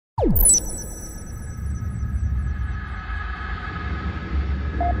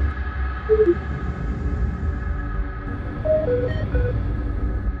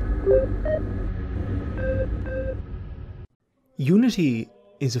Unity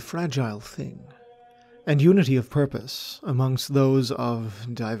is a fragile thing, and unity of purpose amongst those of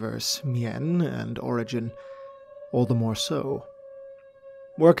diverse mien and origin, all the more so.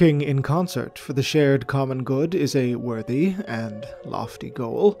 Working in concert for the shared common good is a worthy and lofty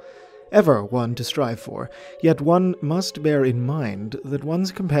goal, ever one to strive for, yet one must bear in mind that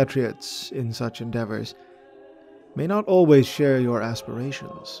one's compatriots in such endeavors may not always share your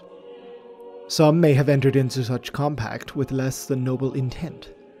aspirations. Some may have entered into such compact with less than noble intent,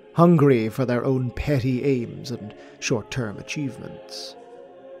 hungry for their own petty aims and short-term achievements.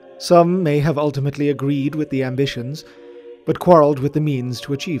 Some may have ultimately agreed with the ambitions, but quarreled with the means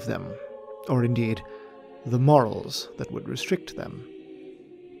to achieve them, or indeed, the morals that would restrict them.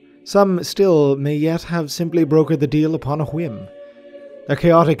 Some still may yet have simply brokered the deal upon a whim, their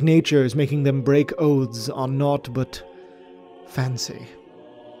chaotic natures making them break oaths on naught but fancy.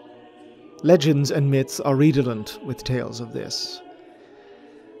 Legends and myths are redolent with tales of this,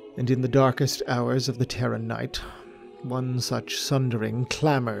 and in the darkest hours of the Terran night, one such sundering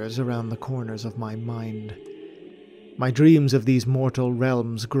clamors around the corners of my mind. My dreams of these mortal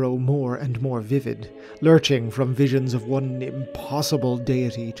realms grow more and more vivid, lurching from visions of one impossible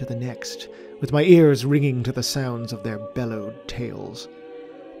deity to the next, with my ears ringing to the sounds of their bellowed tales.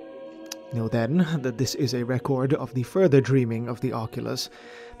 Know then that this is a record of the further dreaming of the Oculus,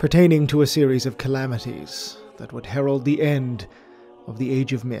 pertaining to a series of calamities that would herald the end of the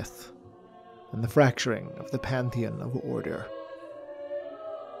Age of Myth and the fracturing of the Pantheon of Order.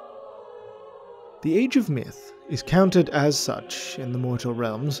 The Age of Myth is counted as such in the mortal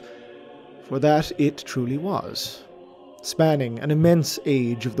realms, for that it truly was, spanning an immense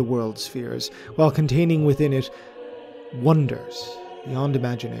age of the world spheres, while containing within it wonders beyond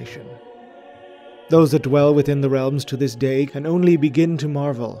imagination. Those that dwell within the realms to this day can only begin to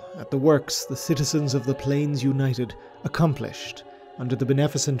marvel at the works the citizens of the Plains United accomplished under the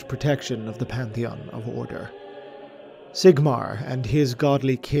beneficent protection of the Pantheon of Order. Sigmar and his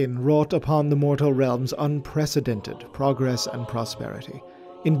godly kin wrought upon the mortal realms unprecedented progress and prosperity,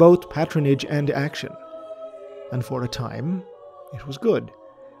 in both patronage and action, and for a time it was good.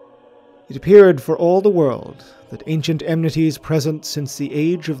 It appeared for all the world that ancient enmities present since the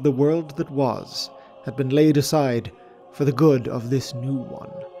age of the world that was had been laid aside for the good of this new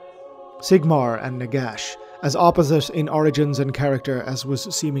one. Sigmar and Nagash, as opposite in origins and character as was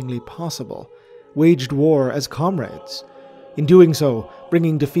seemingly possible, waged war as comrades, in doing so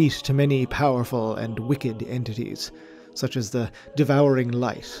bringing defeat to many powerful and wicked entities, such as the Devouring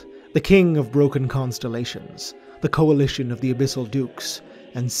Light, the King of Broken Constellations, the Coalition of the Abyssal Dukes,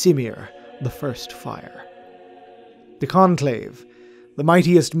 and Simir, the First Fire. The Conclave, the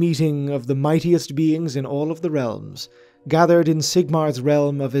mightiest meeting of the mightiest beings in all of the realms, gathered in Sigmar's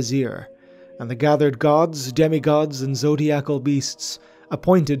realm of Azir, and the gathered gods, demigods, and zodiacal beasts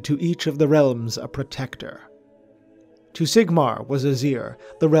appointed to each of the realms a protector. To Sigmar was Azir,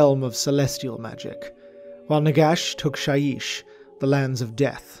 the realm of celestial magic, while Nagash took Shaiish, the lands of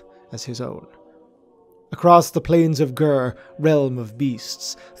death, as his own. Across the plains of Gur, realm of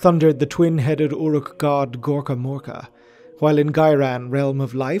beasts, thundered the twin-headed Uruk god Gorka Morka, while in Gairan, realm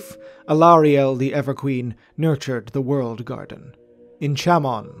of life, Alariel the Everqueen nurtured the World Garden. In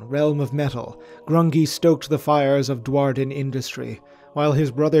Chamon, realm of metal, Grungi stoked the fires of Dwarden industry, while his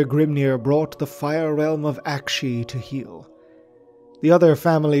brother Grimnir brought the fire realm of Akshi to heal. The other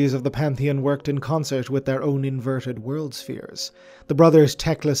families of the Pantheon worked in concert with their own inverted world spheres. The brothers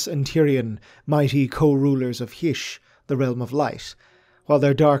Teclis and Tyrion, mighty co-rulers of Hish, the realm of light, while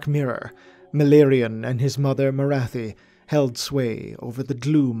their dark mirror, Melarion and his mother Marathi, held sway over the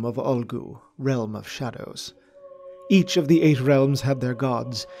gloom of Ulgu, realm of shadows. Each of the 8 realms had their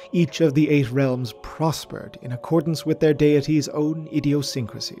gods. Each of the 8 realms prospered in accordance with their deities' own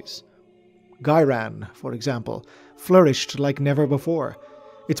idiosyncrasies. Gairan, for example, flourished like never before,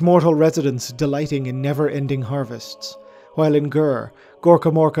 its mortal residents delighting in never-ending harvests, while in Gur,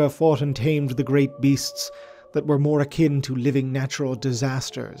 Gorka Morka fought and tamed the great beasts that were more akin to living natural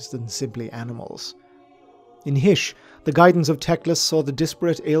disasters than simply animals. In Hish, the guidance of Teclis saw the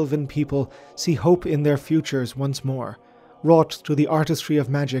disparate Aelven people see hope in their futures once more, wrought through the artistry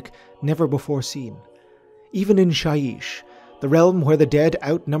of magic never before seen. Even in Shaiish, the realm where the dead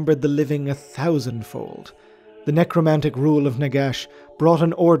outnumbered the living 1,000-fold, the necromantic rule of Nagash brought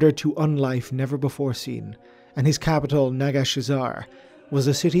an order to unlife never before seen, and his capital, Nagashizar, was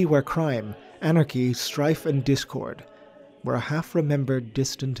a city where crime, anarchy, strife, and discord were a half-remembered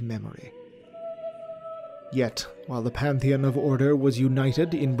distant memory. Yet, while the Pantheon of Order was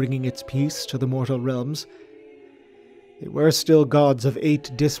united in bringing its peace to the mortal realms, they were still gods of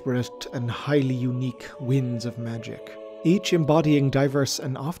 8 disparate and highly unique winds of magic. each embodying diverse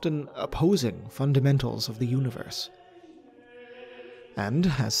and often opposing fundamentals of the universe.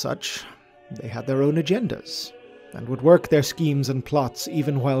 And, as such, they had their own agendas, and would work their schemes and plots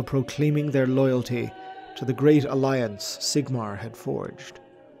even while proclaiming their loyalty to the great alliance Sigmar had forged.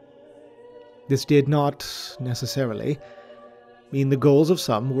 This did not, necessarily, mean the goals of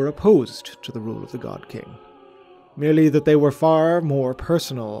some were opposed to the rule of the God-King, merely that they were far more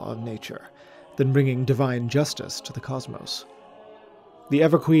personal of nature than bringing divine justice to the cosmos. The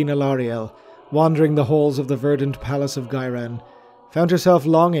Everqueen Alariel, wandering the halls of the verdant palace of Gairan, found herself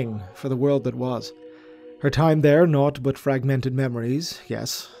longing for the world that was. Her time there naught but fragmented memories,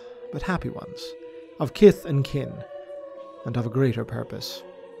 yes, but happy ones, of kith and kin, and of a greater purpose.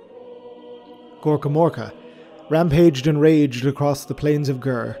 Gorka Morka rampaged and raged across the plains of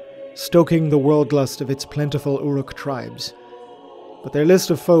Gur, stoking the worldlust of its plentiful Uruk tribes. But their list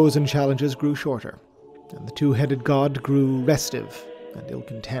of foes and challenges grew shorter, and the two-headed god grew restive and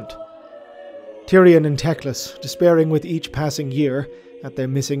ill-content. Tyrion and Teclis, despairing with each passing year at their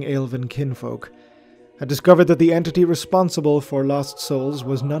missing Aelven kinfolk, had discovered that the entity responsible for lost souls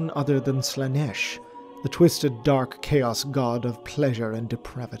was none other than Slanesh, the twisted dark chaos god of pleasure and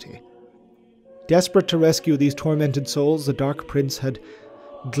depravity. Desperate to rescue these tormented souls, the Dark Prince had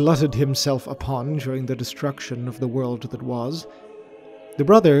glutted himself upon during the destruction of the world that was, the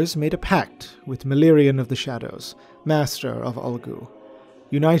brothers made a pact with Malerion of the Shadows, master of Ulgu,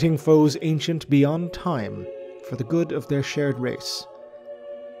 uniting foes ancient beyond time for the good of their shared race,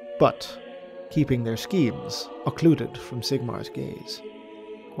 but keeping their schemes occluded from Sigmar's gaze.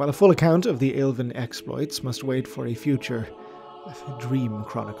 While a full account of the Aelven exploits must wait for a future dream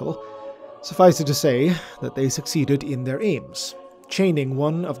chronicle, suffice it to say that they succeeded in their aims, chaining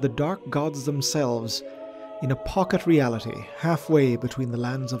one of the dark gods themselves in a pocket reality halfway between the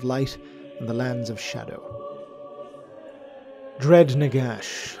lands of light and the lands of shadow. Dread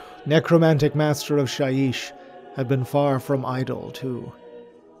Nagash, necromantic master of Shaiish, had been far from idle, too.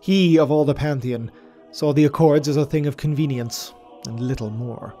 He, of all the Pantheon, saw the Accords as a thing of convenience, and little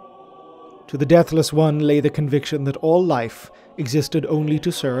more. To the Deathless One lay the conviction that all life existed only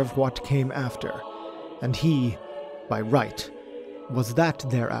to serve what came after, and he, by right, was that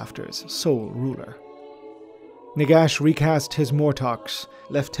thereafter's sole ruler. Nagash recast his Mortocks,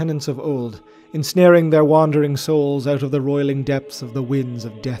 lieutenants of old, ensnaring their wandering souls out of the roiling depths of the winds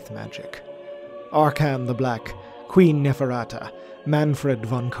of death magic. Arkan the Black, Queen Neferata, Manfred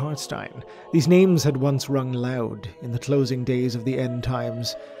von Karstein, these names had once rung loud in the closing days of the end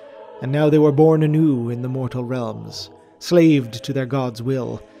times, and now they were born anew in the mortal realms, slaved to their god's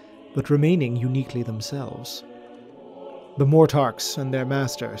will, but remaining uniquely themselves. The Mortarchs and their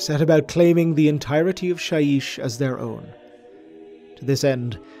master set about claiming the entirety of Shaiish as their own. To this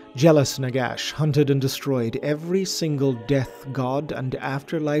end, jealous Nagash hunted and destroyed every single death god and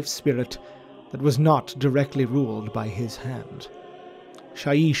afterlife spirit that was not directly ruled by his hand.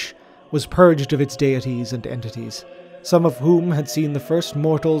 Shaiish was purged of its deities and entities, some of whom had seen the first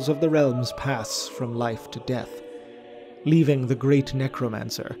mortals of the realms pass from life to death, leaving the great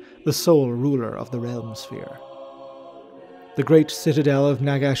necromancer the sole ruler of the realm sphere. The great citadel of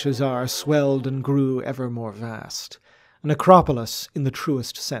Nagashazar swelled and grew ever more vast, an acropolis in the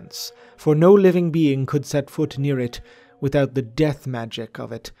truest sense, for no living being could set foot near it without the death magic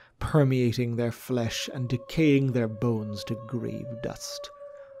of it permeating their flesh and decaying their bones to grave dust.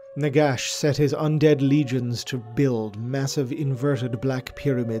 Nagash set his undead legions to build massive inverted black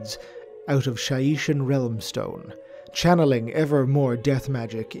pyramids out of Shaiishan realm stone, channeling ever more death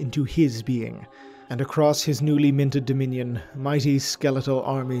magic into his being, and across his newly minted dominion, mighty skeletal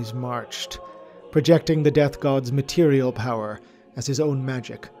armies marched, projecting the death god's material power as his own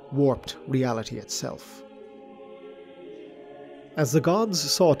magic warped reality itself. As the gods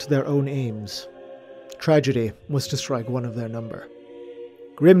sought their own aims, tragedy was to strike one of their number.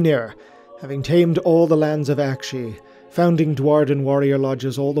 Grimnir, having tamed all the lands of Akshi, founding Dwarden warrior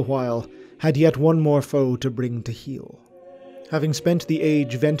lodges all the while, had yet one more foe to bring to heel. Having spent the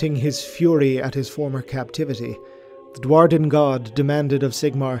age venting his fury at his former captivity, the Dwarden god demanded of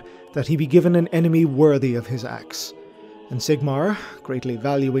Sigmar that he be given an enemy worthy of his axe, and Sigmar, greatly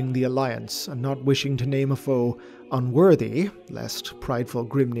valuing the alliance and not wishing to name a foe unworthy, lest prideful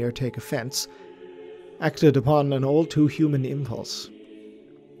Grimnir take offense, acted upon an all-too-human impulse.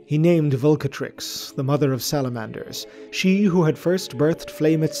 He named Vulcatrix, the mother of salamanders, she who had first birthed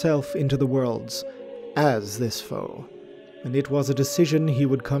flame itself into the worlds, as this foe, and it was a decision he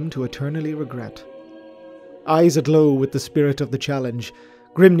would come to eternally regret. Eyes aglow with the spirit of the challenge,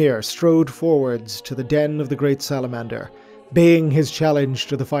 Grimnir strode forwards to the den of the great salamander, baying his challenge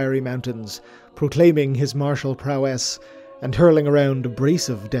to the fiery mountains, proclaiming his martial prowess, and hurling around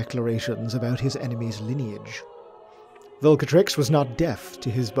abrasive declarations about his enemy's lineage. Volcatrix was not deaf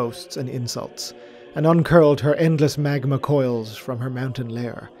to his boasts and insults, and uncurled her endless magma coils from her mountain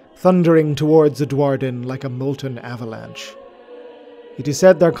lair, thundering towards the Dwarden like a molten avalanche. It is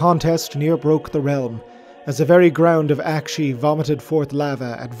said their contest near broke the realm, as the very ground of Akshi vomited forth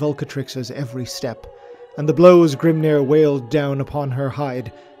lava at Volcatrix's every step, and the blows Grimnir wailed down upon her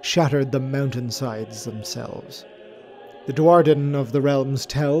hide shattered the mountainsides themselves. The Dwarden of the realms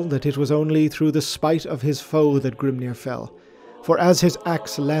tell that it was only through the spite of his foe that Grimnir fell, for as his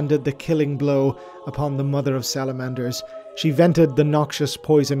axe landed the killing blow upon the mother of salamanders, she vented the noxious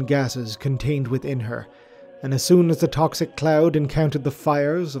poison gases contained within her, and as soon as the toxic cloud encountered the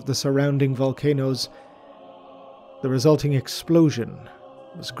fires of the surrounding volcanoes, the resulting explosion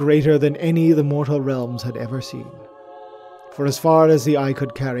was greater than any the mortal realms had ever seen. For as far as the eye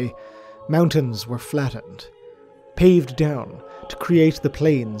could carry, mountains were flattened, paved down to create the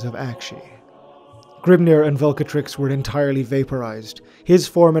plains of Akshi. Grimnir and Volcatrix were entirely vaporized, his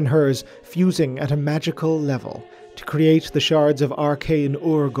form and hers fusing at a magical level to create the shards of arcane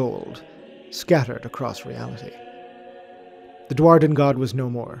ur-gold, scattered across reality. The Dwarden god was no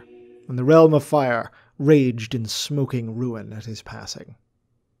more, and the realm of fire raged in smoking ruin at his passing.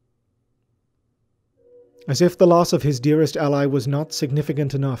 As if the loss of his dearest ally was not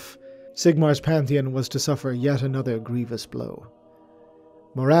significant enough, Sigmar's Pantheon was to suffer yet another grievous blow.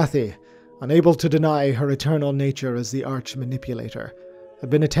 Morathi, unable to deny her eternal nature as the arch-manipulator, had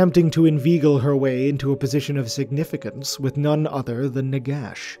been attempting to inveigle her way into a position of significance with none other than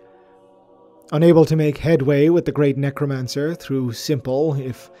Nagash. Unable to make headway with the great necromancer through simple,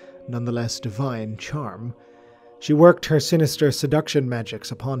 if nonetheless divine, charm, she worked her sinister seduction magics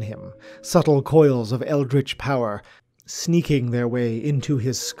upon him, subtle coils of eldritch power sneaking their way into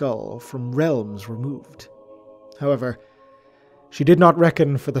his skull from realms removed. However, she did not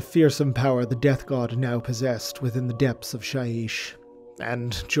reckon for the fearsome power the death god now possessed within the depths of Shyish,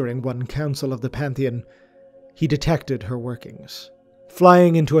 and during one council of the Pantheon, he detected her workings.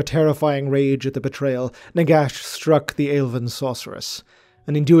 Flying into a terrifying rage at the betrayal, Nagash struck the Aelven sorceress,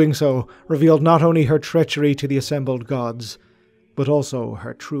 and in doing so revealed not only her treachery to the assembled gods, but also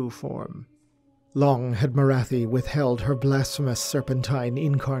her true form. Long had Morathi withheld her blasphemous serpentine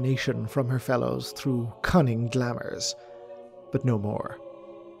incarnation from her fellows through cunning glamours, but no more.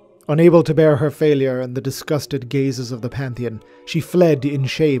 Unable to bear her failure and the disgusted gazes of the Pantheon, she fled in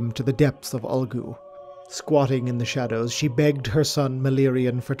shame to the depths of Ulgu. Squatting in the shadows, she begged her son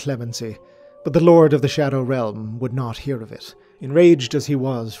Malerion for clemency, but the Lord of the Shadow Realm would not hear of it, enraged as he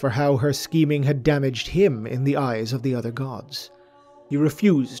was for how her scheming had damaged him in the eyes of the other gods. He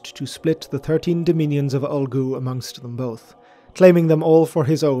refused to split the 13 dominions of Ulgu amongst them both, claiming them all for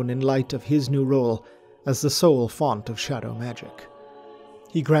his own in light of his new role as the sole font of shadow magic.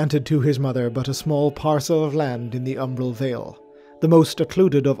 He granted to his mother but a small parcel of land in the Umbral Vale, the most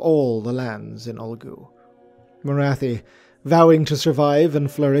occluded of all the lands in Ulgu. Morathi, vowing to survive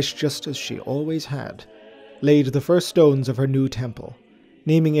and flourish just as she always had, laid the first stones of her new temple,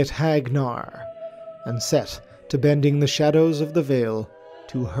 naming it Hag-Nar, and set to bending the shadows of the Vale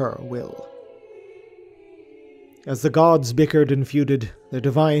to her will. As the gods bickered and feuded, their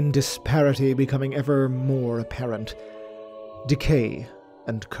divine disparity becoming ever more apparent, decay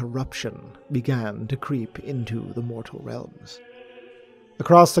and corruption began to creep into the mortal realms.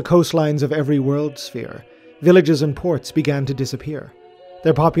 Across the coastlines of every world sphere, villages and ports began to disappear,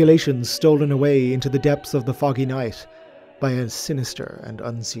 their populations stolen away into the depths of the foggy night by a sinister and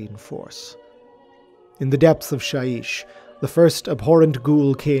unseen force. In the depths of Shyish, the first abhorrent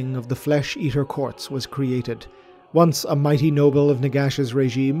ghoul king of the flesh-eater courts was created, once a mighty noble of Nagash's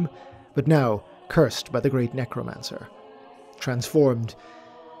regime, but now cursed by the great necromancer, transformed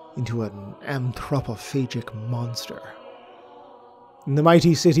into an anthropophagic monster. In the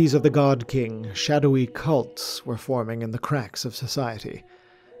mighty cities of the God-King, shadowy cults were forming in the cracks of society,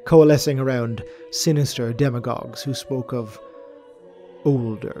 coalescing around sinister demagogues who spoke of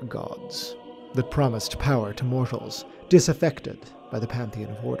older gods that promised power to mortals, disaffected by the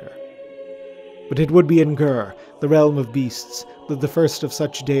Pantheon of Order. But it would be in Gur, the realm of beasts, that the first of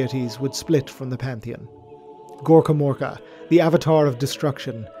such deities would split from the Pantheon. Gorka Morka, the avatar of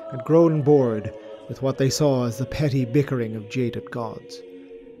destruction, had grown bored with what they saw as the petty bickering of jaded gods.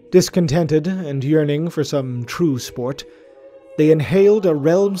 Discontented and yearning for some true sport, they inhaled a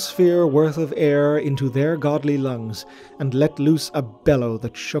realm sphere worth of air into their godly lungs and let loose a bellow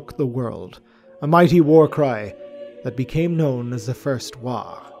that shook the world, a mighty war cry that became known as the First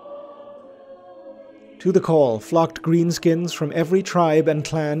War. To the call flocked greenskins from every tribe and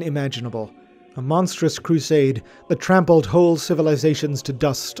clan imaginable, a monstrous crusade that trampled whole civilizations to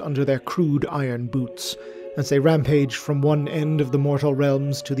dust under their crude iron boots, as they rampaged from one end of the mortal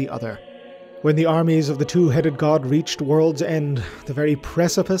realms to the other. When the armies of the two-headed god reached World's End, the very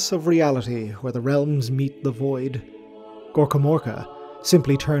precipice of reality where the realms meet the void, Gorkamorka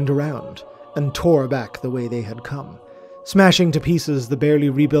simply turned around and tore back the way they had come, smashing to pieces the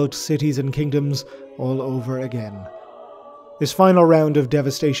barely rebuilt cities and kingdoms all over again. This final round of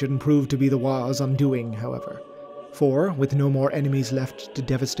devastation proved to be the Waa's undoing, however, for, with no more enemies left to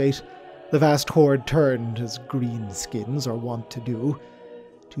devastate, the vast horde turned, as greenskins are wont to do,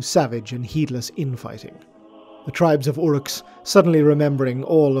 to savage and heedless infighting, the tribes of Uruks suddenly remembering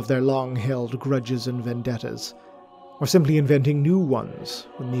all of their long-held grudges and vendettas, or simply inventing new ones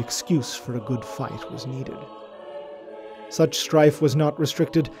when the excuse for a good fight was needed. Such strife was not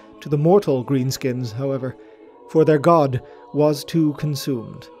restricted to the mortal greenskins, however, for their god was too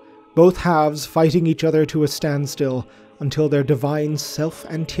consumed, both halves fighting each other to a standstill until their divine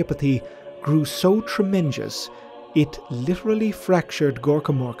self-antipathy grew so tremendous it literally fractured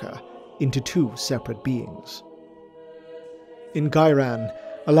Gorkamorka into two separate beings. In Gairan,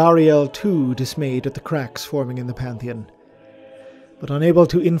 Alariel too dismayed at the cracks forming in the Pantheon, but unable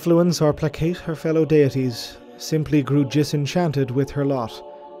to influence or placate her fellow deities, simply grew disenchanted with her lot,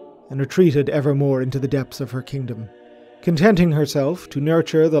 and retreated ever more into the depths of her kingdom, contenting herself to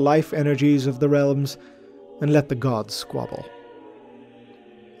nurture the life energies of the realms and let the gods squabble.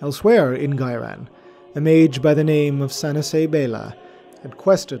 Elsewhere in Gairan, a mage by the name of Sanase Bela had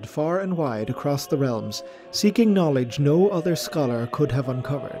quested far and wide across the realms, seeking knowledge no other scholar could have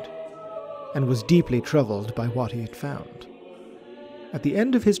uncovered, and was deeply troubled by what he had found. At the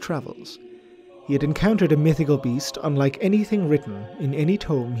end of his travels, he had encountered a mythical beast unlike anything written in any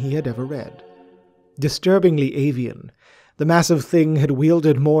tome he had ever read. Disturbingly avian, the massive thing had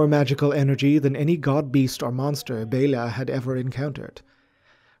wielded more magical energy than any god beast or monster Bela had ever encountered.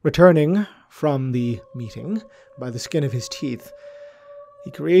 Returning from the meeting by the skin of his teeth,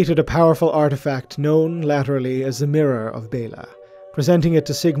 he created a powerful artifact known laterally as the Mirror of Bela, presenting it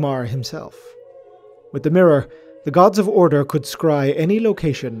to Sigmar himself. With the mirror, the gods of order could scry any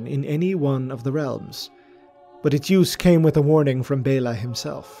location in any one of the realms, but its use came with a warning from Bela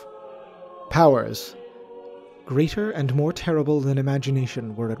himself. Powers, greater and more terrible than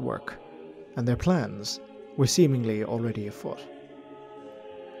imagination, were at work, and their plans were seemingly already afoot.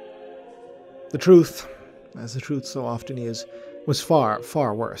 The truth, as the truth so often is, was far,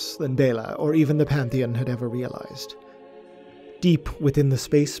 far worse than Bela or even the Pantheon had ever realized. Deep within the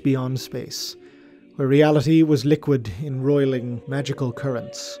space beyond space, where reality was liquid in roiling magical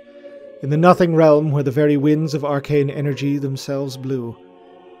currents, in the nothing realm where the very winds of arcane energy themselves blew,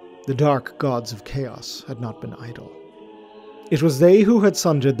 the dark gods of chaos had not been idle. It was they who had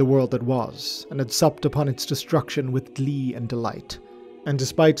sundered the world that was, and had supped upon its destruction with glee and delight. And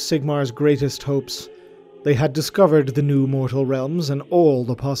despite Sigmar's greatest hopes, they had discovered the new mortal realms and all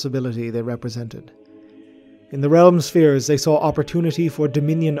the possibility they represented. In the realm spheres they saw opportunity for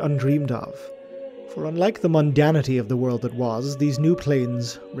dominion undreamed of, for unlike the mundanity of the world that was, these new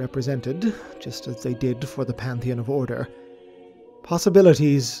planes represented, just as they did for the Pantheon of Order,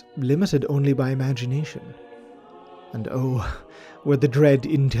 possibilities limited only by imagination. And oh, were the dread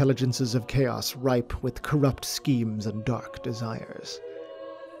intelligences of chaos ripe with corrupt schemes and dark desires.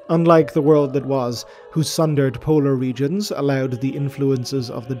 Unlike the world that was, whose sundered polar regions allowed the influences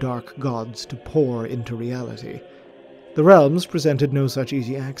of the dark gods to pour into reality, the realms presented no such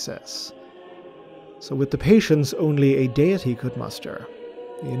easy access. So with the patience only a deity could muster,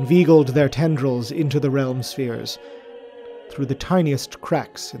 they inveigled their tendrils into the realm spheres, through the tiniest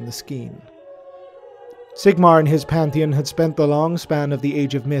cracks in the skein. Sigmar and his pantheon had spent the long span of the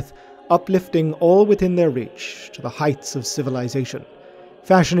Age of Myth uplifting all within their reach to the heights of civilization,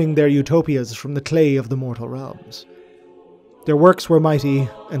 fashioning their utopias from the clay of the mortal realms. Their works were mighty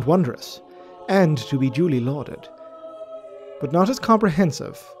and wondrous, and to be duly lauded, but not as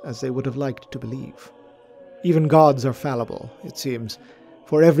comprehensive as they would have liked to believe. Even gods are fallible, it seems,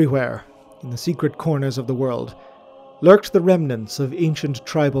 for everywhere, in the secret corners of the world, lurked the remnants of ancient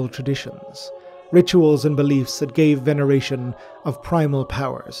tribal traditions, rituals and beliefs that gave veneration of primal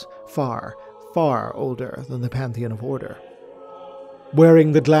powers far, far older than the Pantheon of Order.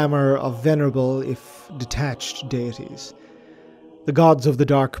 Wearing the glamour of venerable, if detached, deities, the gods of the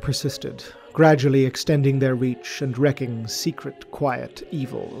dark persisted, gradually extending their reach and wreaking secret, quiet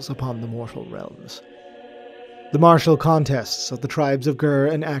evils upon the mortal realms. The martial contests of the tribes of Gur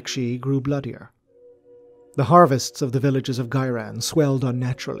and Akshi grew bloodier. The harvests of the villages of Gairan swelled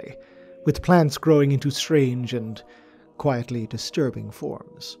unnaturally, with plants growing into strange and quietly disturbing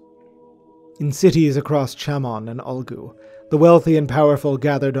forms. In cities across Chamon and Ulgu, the wealthy and powerful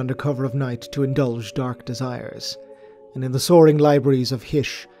gathered under cover of night to indulge dark desires, and in the soaring libraries of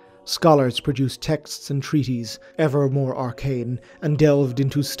Hish, scholars produced texts and treatises ever more arcane, and delved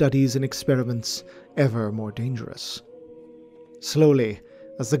into studies and experiments ever more dangerous. Slowly,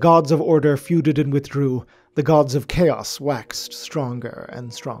 as the gods of order feuded and withdrew, the gods of chaos waxed stronger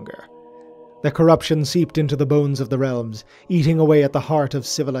and stronger. Their corruption seeped into the bones of the realms, eating away at the heart of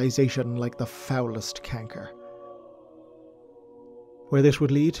civilization like the foulest canker. Where this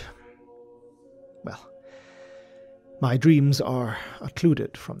would lead? Well, my dreams are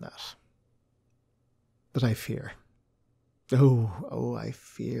occluded from that. But I fear. Oh, I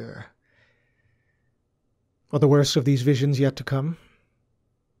fear. Are the worst of these visions yet to come?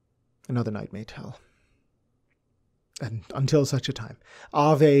 Another night may tell. And until such a time,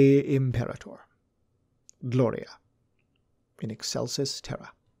 Ave Imperator, Gloria, in excelsis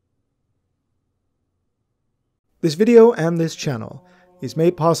terra. This video and this channel is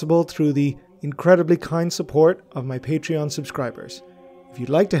made possible through the incredibly kind support of my Patreon subscribers. If you'd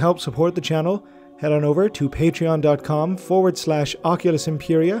like to help support the channel, head on over to patreon.com/Oculus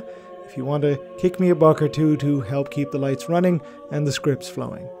Imperia if you want to kick me a buck or two to help keep the lights running and the scripts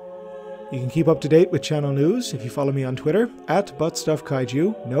flowing. You can keep up to date with channel news if you follow me on Twitter,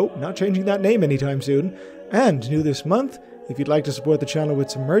 @ButtstuffKaiju. Nope, not changing that name anytime soon. And new this month, if you'd like to support the channel with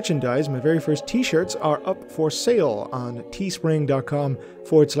some merchandise, my very first t-shirts are up for sale on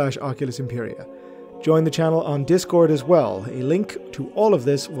teespring.com/Oculus Imperia. Join the channel on Discord as well. A link to all of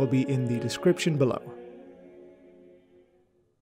this will be in the description below.